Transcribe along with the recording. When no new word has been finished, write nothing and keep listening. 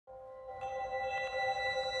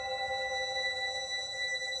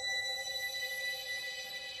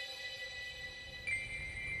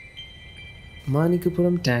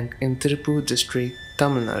Manikapuram tank in Tirupur district,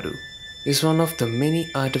 Tamil Nadu, is one of the many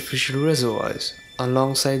artificial reservoirs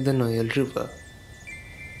alongside the Noyal River.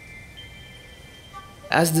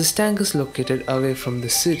 As this tank is located away from the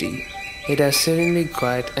city, it has serenely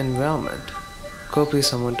quiet environment,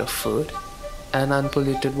 copious amount of food, and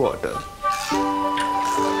unpolluted water.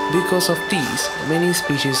 Because of these, many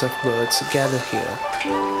species of birds gather here,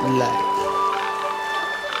 like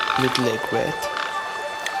little egret,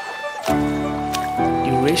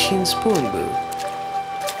 Eurasian spoonbill,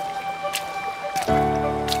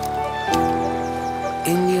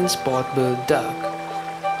 Indian spot-billed duck,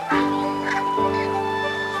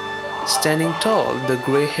 standing tall the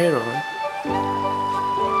grey heron,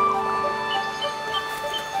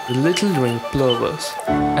 the little ringed plovers,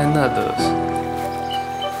 and others.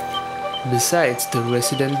 Besides the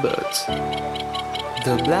resident birds,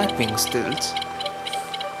 the black-winged stilts,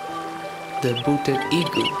 the booted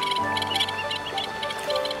eagle,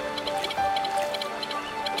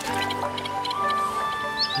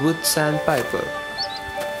 wood sandpiper,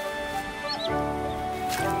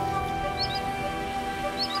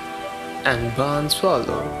 and barn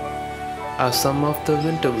swallow are some of the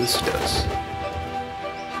winter visitors.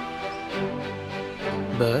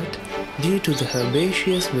 But due to the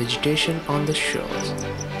herbaceous vegetation on the shores,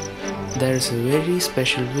 there is a very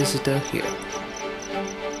special visitor here.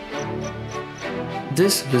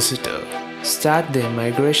 This visitor start their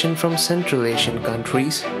migration from Central Asian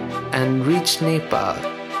countries and reach Nepal,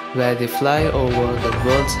 where they fly over the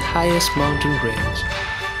world's highest mountain range,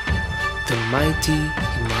 the mighty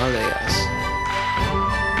Himalayas.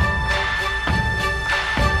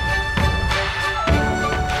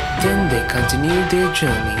 Then they continue their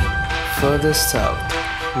journey further south,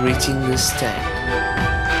 reaching this tank.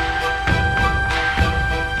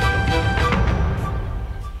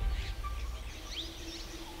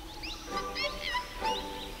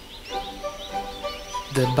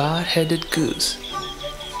 The Bar-headed Goose.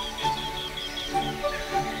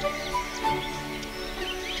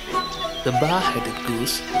 The bar-headed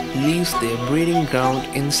goose leaves their breeding ground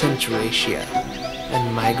in Central Asia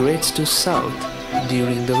and migrates to south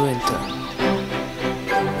during the winter.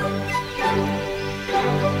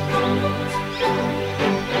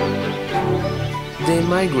 They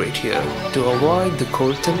migrate here to avoid the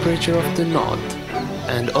cold temperature of the north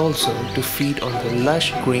and also to feed on the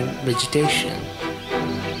lush green vegetation.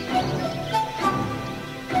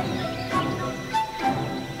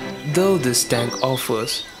 Though this tank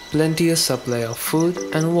offers plenteous supply of food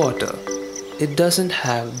and water, it doesn't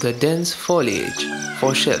have the dense foliage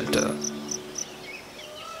for shelter.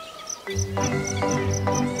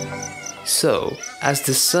 So, as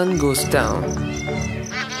the sun goes down,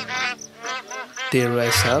 they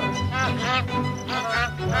rise up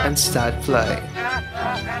and start flying.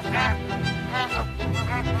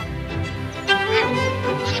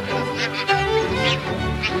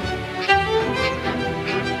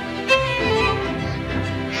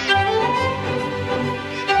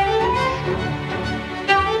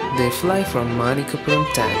 They fly from Manikapuram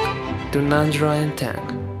tank to Janardanan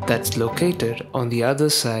tank that's located on the other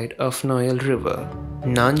side of Noyal River.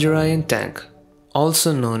 Janardanan tank,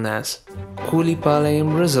 also known as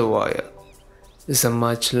Kulipalayam Reservoir, is a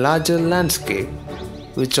much larger landscape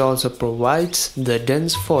which also provides the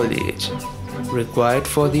dense foliage required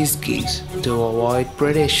for these geese to avoid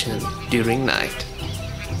predation during night.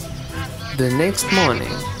 The next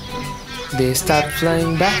morning, they start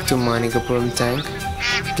flying back to Manikapuram tank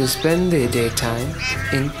to spend their daytime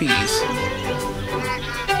in peace.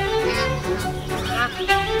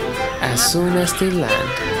 As soon as they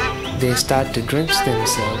land, they start to drench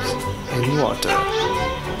themselves in water.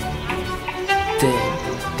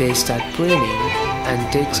 Then they start preening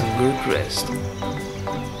and take some good rest.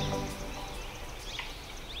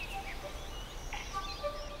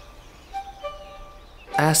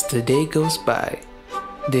 As the day goes by,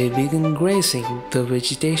 they begin grazing the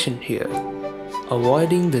vegetation here,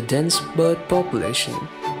 avoiding the dense bird population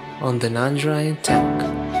on the Janardanan tank.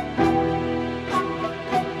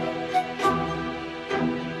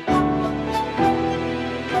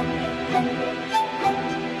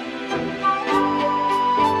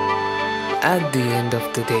 At the end of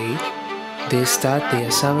the day, they start their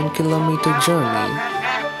 7-kilometer journey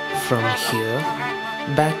from here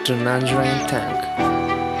back to Janardanan tank.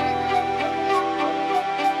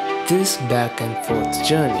 This back and forth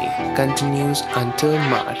journey continues until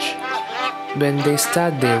March, when they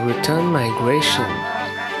start their return migration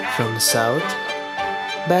from south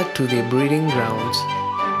back to their breeding grounds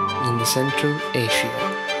in the Central Asia.